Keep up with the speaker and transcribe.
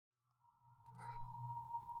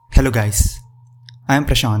Hello guys, I am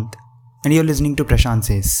Prashant and you're listening to Prashant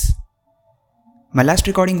Says. My last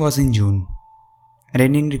recording was in June and I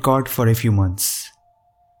didn't record for a few months.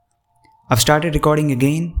 I've started recording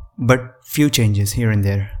again, but few changes here and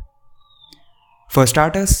there. For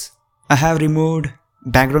starters, I have removed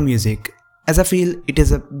background music as I feel it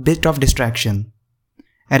is a bit of distraction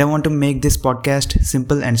and I want to make this podcast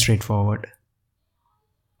simple and straightforward.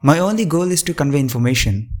 My only goal is to convey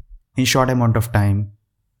information in short amount of time.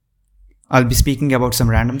 I'll be speaking about some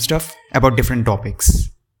random stuff about different topics.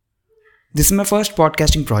 This is my first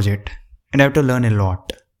podcasting project and I have to learn a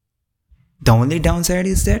lot. The only downside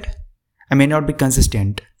is that I may not be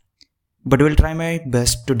consistent, but will try my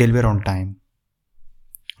best to deliver on time.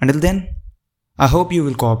 Until then, I hope you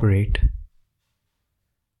will cooperate.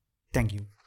 Thank you.